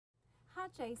Hi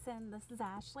Jason, this is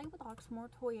Ashley with Oxmoor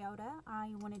Toyota.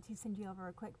 I wanted to send you over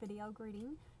a quick video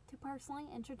greeting to personally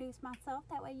introduce myself.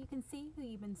 That way you can see who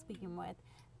you've been speaking with.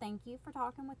 Thank you for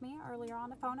talking with me earlier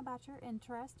on the phone about your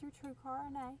interest through TrueCar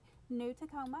in a new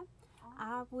Tacoma.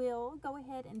 I will go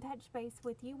ahead and touch base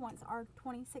with you once our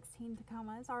 2016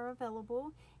 Tacomas are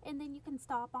available, and then you can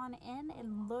stop on in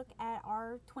and look at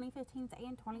our 2015s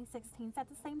and 2016s at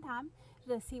the same time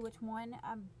to see which one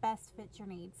best fits your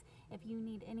needs. If you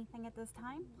need anything at this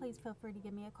time, please feel free to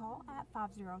give me a call at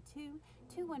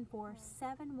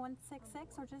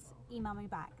 502-214-7166 or just email me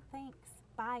back. Thanks.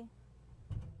 Bye.